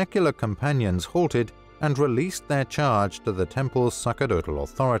 his secular companions halted and released their charge to the temple's sacerdotal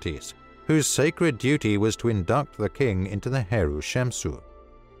authorities, whose sacred duty was to induct the king into the Heru Shemsu.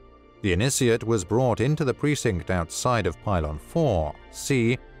 The initiate was brought into the precinct outside of pylon 4,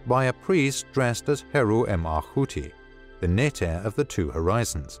 C, by a priest dressed as Heru Ahuti, the Neter of the two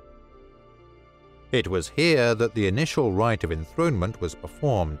horizons. It was here that the initial rite of enthronement was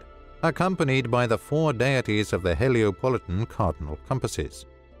performed, accompanied by the 4 deities of the Heliopolitan cardinal compasses: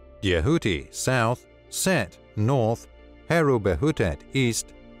 Yehuti south, Set north, Heru Behutet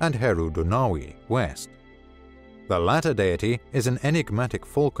east, and Heru Dunawi west. The latter deity is an enigmatic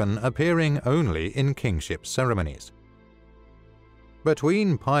falcon appearing only in kingship ceremonies.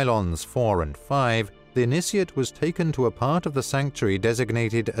 Between pylons 4 and 5, the initiate was taken to a part of the sanctuary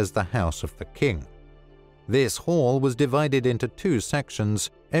designated as the House of the King. This hall was divided into 2 sections,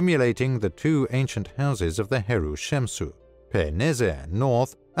 emulating the 2 ancient houses of the Heru Shemsu, Per-Nezer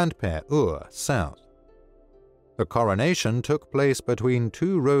north and Per-Ur south. The coronation took place between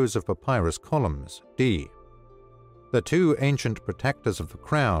 2 rows of papyrus columns, D. The 2 ancient protectors of the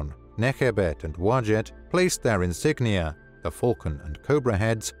crown, Nechebet and Wajet, placed their insignia, the falcon and cobra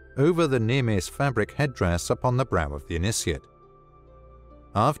heads, over the Nemes fabric headdress upon the brow of the initiate.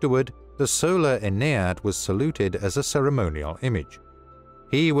 Afterward, the solar Ennead was saluted as a ceremonial image.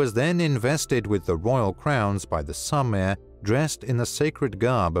 He was then invested with the royal crowns by the Samer, dressed in the sacred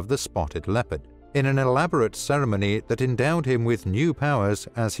garb of the spotted leopard, in an elaborate ceremony that endowed him with new powers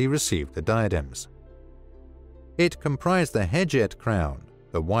as he received the diadems. It comprised the Hejet crown,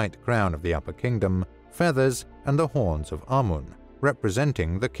 the white crown of the Upper Kingdom, feathers, and the horns of Amun,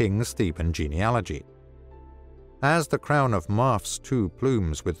 representing the king's Theban genealogy. As the crown of Maf's 2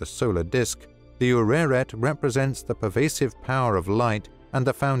 plumes with the solar disk, the Ureret represents the pervasive power of light and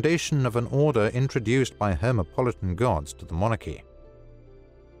the foundation of an order introduced by Hermopolitan gods to the monarchy.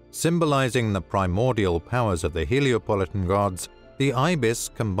 Symbolizing the primordial powers of the Heliopolitan gods, the ibis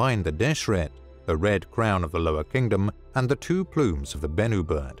combined the Deshret, the red crown of the Lower Kingdom, and the 2 plumes of the Bennu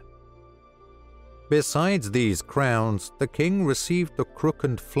bird. Besides these crowns, the king received the crook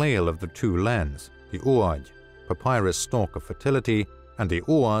and flail of the 2 lands, the Uaj, papyrus stalk of fertility, and the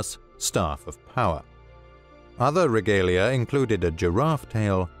Uas, staff of power. Other regalia included a giraffe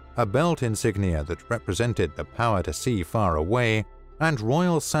tail, a belt insignia that represented the power to see far away, and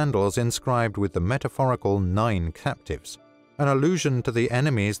royal sandals inscribed with the metaphorical 9 captives, an allusion to the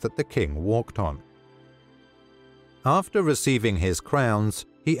enemies that the king walked on. After receiving his crowns,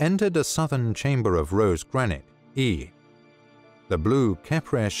 he entered a southern chamber of rose granite, E. The blue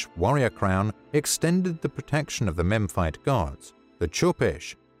Kepresh warrior crown extended the protection of the Memphite gods. The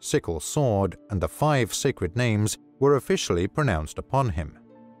Chupesh, sickle sword, and the 5 sacred names were officially pronounced upon him.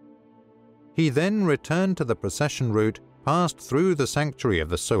 He then returned to the procession route, passed through the sanctuary of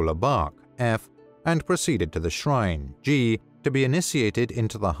the solar bark, F, and proceeded to the shrine, G, to be initiated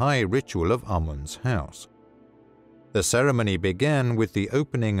into the high ritual of Amun's house. The ceremony began with the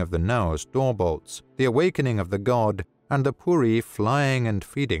opening of the Naos door bolts, the awakening of the god, and the Puri flying and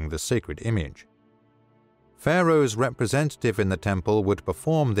feeding the sacred image. Pharaoh's representative in the temple would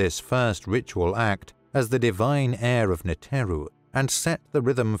perform this first ritual act as the divine heir of Neteru and set the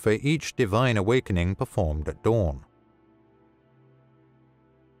rhythm for each divine awakening performed at dawn.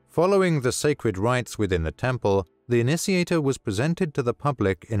 Following the sacred rites within the temple, the initiator was presented to the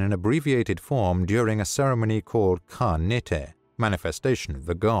public in an abbreviated form during a ceremony called Ka-Nete, manifestation of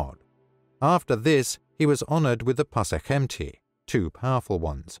the god. After this, he was honored with the Pasachemti, 2 powerful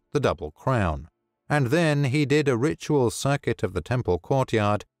ones, the double crown, and then he did a ritual circuit of the temple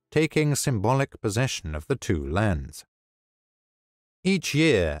courtyard, taking symbolic possession of the 2 lands. Each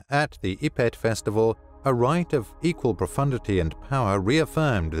year, at the Ipet festival, a rite of equal profundity and power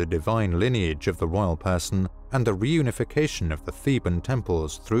reaffirmed the divine lineage of the royal person and the reunification of the Theban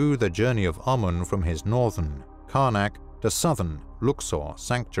temples through the journey of Amun from his northern, Karnak, to southern, Luxor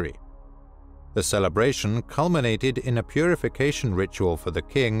sanctuary. The celebration culminated in a purification ritual for the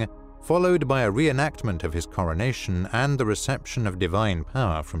king, followed by a reenactment of his coronation and the reception of divine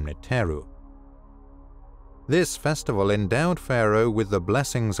power from Neteru. This festival endowed Pharaoh with the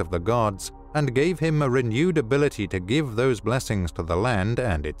blessings of the gods and gave him a renewed ability to give those blessings to the land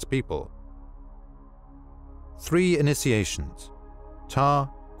and its people. 3 initiations: Ta,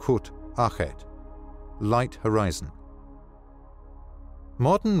 Kut, Achet, Light Horizon.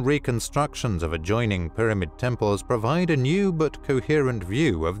 Modern reconstructions of adjoining pyramid temples provide a new but coherent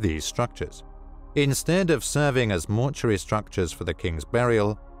view of these structures. Instead of serving as mortuary structures for the king's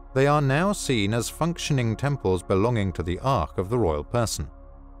burial, they are now seen as functioning temples belonging to the ark of the royal person.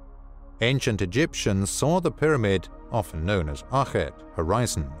 Ancient Egyptians saw the pyramid, often known as Achet,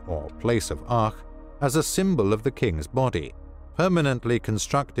 horizon, or place of Akh, as a symbol of the king's body, permanently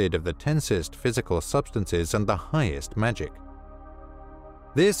constructed of the tensest physical substances and the highest magic.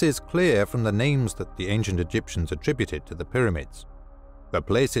 This is clear from the names that the ancient Egyptians attributed to the pyramids. The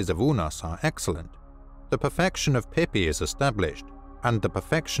places of Unas are excellent, the perfection of Pepi is established, and the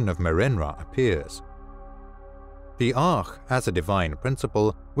perfection of Merenra appears. The Akh, as a divine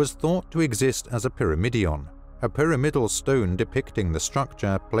principle, was thought to exist as a pyramidion, a pyramidal stone depicting the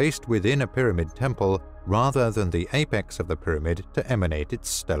structure placed within a pyramid temple rather than the apex of the pyramid to emanate its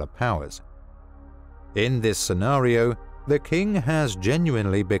stellar powers. In this scenario, the king has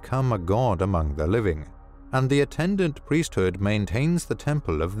genuinely become a god among the living, and the attendant priesthood maintains the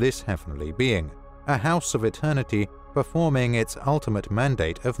temple of this heavenly being, a house of eternity performing its ultimate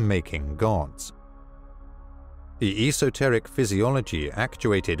mandate of making gods. The esoteric physiology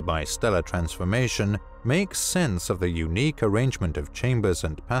actuated by stellar transformation makes sense of the unique arrangement of chambers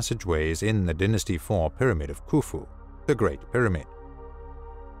and passageways in the Dynasty 4 Pyramid of Khufu, the Great Pyramid.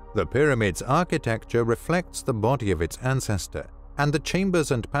 The pyramid's architecture reflects the body of its ancestor, and the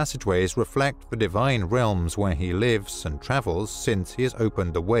chambers and passageways reflect the divine realms where he lives and travels, since he has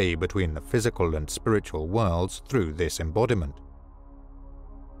opened the way between the physical and spiritual worlds through this embodiment.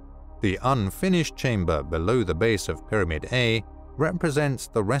 The unfinished chamber below the base of Pyramid A represents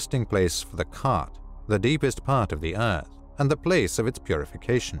the resting place for the Khat, the deepest part of the earth, and the place of its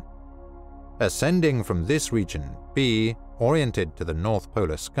purification. Ascending from this region, B, oriented to the North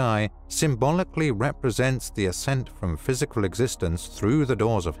Polar sky, symbolically represents the ascent from physical existence through the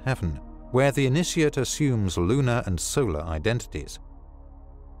doors of heaven, where the initiate assumes lunar and solar identities.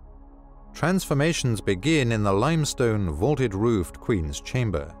 Transformations begin in the limestone vaulted-roofed Queen's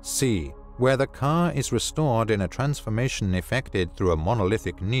Chamber, C, where the Ka is restored in a transformation effected through a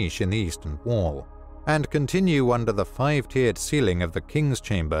monolithic niche in the eastern wall, and continue under the 5-tiered ceiling of the King's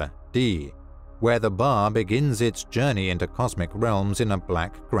Chamber, D, where the Ba begins its journey into cosmic realms in a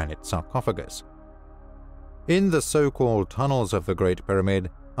black granite sarcophagus. In the so-called tunnels of the Great Pyramid,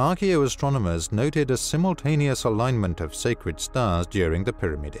 archaeoastronomers noted a simultaneous alignment of sacred stars during the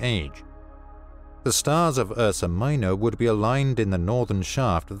Pyramid Age. The stars of Ursa Minor would be aligned in the northern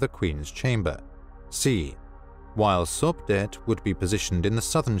shaft of the Queen's Chamber, C, while Sopdet would be positioned in the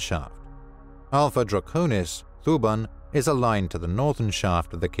southern shaft. Alpha Draconis, Thuban, is aligned to the northern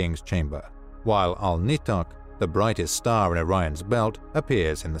shaft of the King's Chamber, while Al-Nitak, the brightest star in Orion's belt,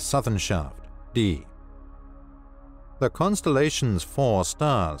 appears in the southern shaft, D. The constellation's 4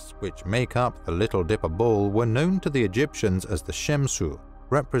 stars, which make up the Little Dipper Bull, were known to the Egyptians as the Shemsu,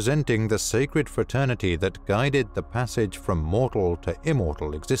 representing the sacred fraternity that guided the passage from mortal to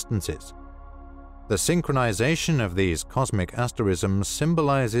immortal existences. The synchronization of these cosmic asterisms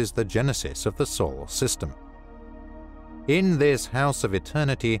symbolizes the genesis of the solar system. In this house of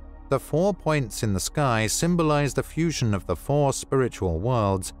eternity, the 4 points in the sky symbolize the fusion of the 4 spiritual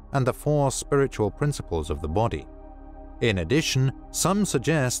worlds and the 4 spiritual principles of the body. In addition, some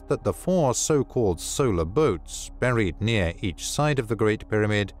suggest that the 4 so-called solar boats, buried near each side of the Great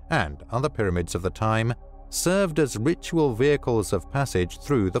Pyramid and other pyramids of the time, served as ritual vehicles of passage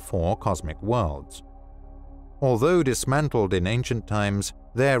through the 4 cosmic worlds. Although dismantled in ancient times,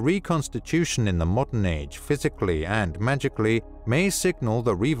 their reconstitution in the modern age physically and magically may signal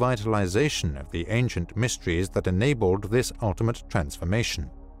the revitalization of the ancient mysteries that enabled this ultimate transformation.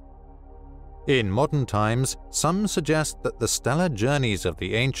 In modern times, some suggest that the stellar journeys of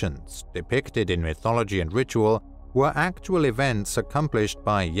the ancients, depicted in mythology and ritual, were actual events accomplished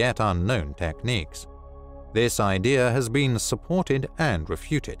by yet unknown techniques. This idea has been supported and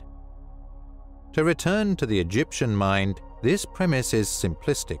refuted. To return to the Egyptian mind, this premise is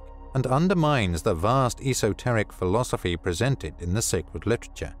simplistic and undermines the vast esoteric philosophy presented in the sacred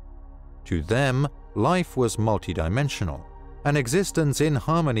literature. To them, life was multidimensional, an existence in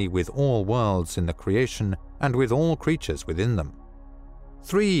harmony with all worlds in the creation and with all creatures within them.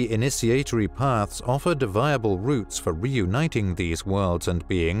 3 initiatory paths offered viable routes for reuniting these worlds and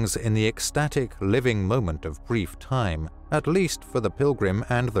beings in the ecstatic living moment of brief time, at least for the pilgrim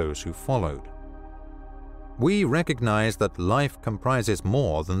and those who followed. We recognize that life comprises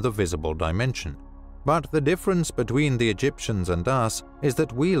more than the visible dimension, but the difference between the Egyptians and us is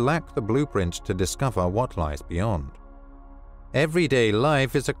that we lack the blueprint to discover what lies beyond. Everyday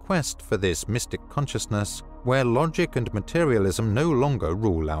life is a quest for this mystic consciousness where logic and materialism no longer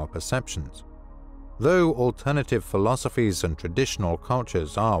rule our perceptions. Though alternative philosophies and traditional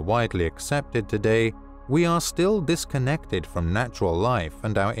cultures are widely accepted today, we are still disconnected from natural life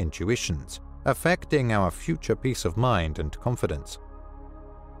and our intuitions, affecting our future peace of mind and confidence.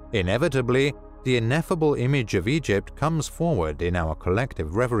 Inevitably, the ineffable image of Egypt comes forward in our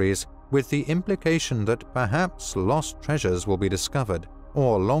collective reveries, with the implication that perhaps lost treasures will be discovered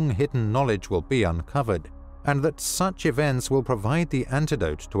or long-hidden knowledge will be uncovered, and that such events will provide the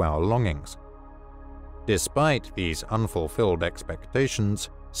antidote to our longings. Despite these unfulfilled expectations,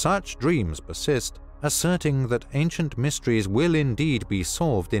 such dreams persist, asserting that ancient mysteries will indeed be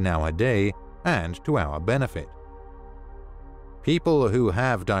solved in our day and to our benefit. People who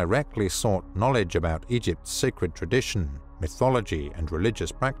have directly sought knowledge about Egypt's sacred tradition, mythology, and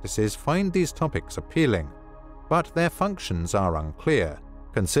religious practices find these topics appealing, but their functions are unclear,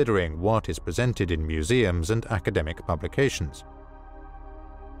 considering what is presented in museums and academic publications.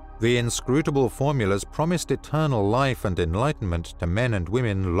 The inscrutable formulas promised eternal life and enlightenment to men and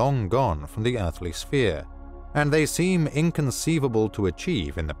women long gone from the earthly sphere, and they seem inconceivable to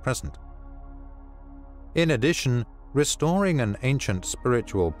achieve in the present. In addition, restoring an ancient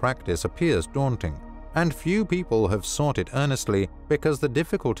spiritual practice appears daunting, and few people have sought it earnestly because the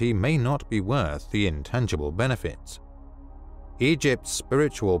difficulty may not be worth the intangible benefits. Egypt's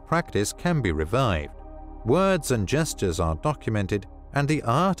spiritual practice can be revived. Words and gestures are documented, and the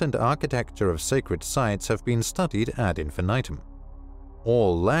art and architecture of sacred sites have been studied ad infinitum.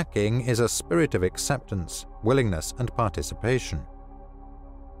 All lacking is a spirit of acceptance, willingness, and participation.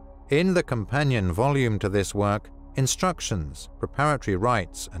 In the companion volume to this work, instructions, preparatory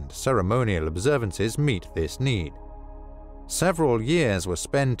rites, and ceremonial observances meet this need. Several years were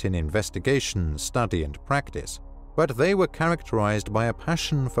spent in investigation, study, and practice, but they were characterized by a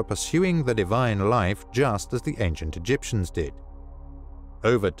passion for pursuing the divine life just as the ancient Egyptians did.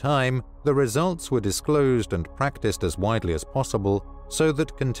 Over time, the results were disclosed and practiced as widely as possible so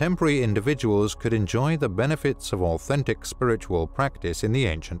that contemporary individuals could enjoy the benefits of authentic spiritual practice in the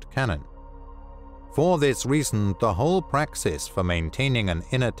ancient canon. For this reason, the whole praxis for maintaining an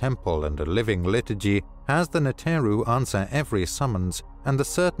inner temple and a living liturgy has the Neteru answer every summons and the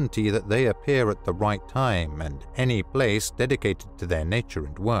certainty that they appear at the right time and any place dedicated to their nature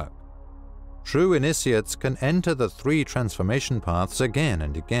and work. True initiates can enter the 3 transformation paths again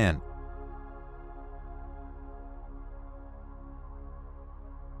and again.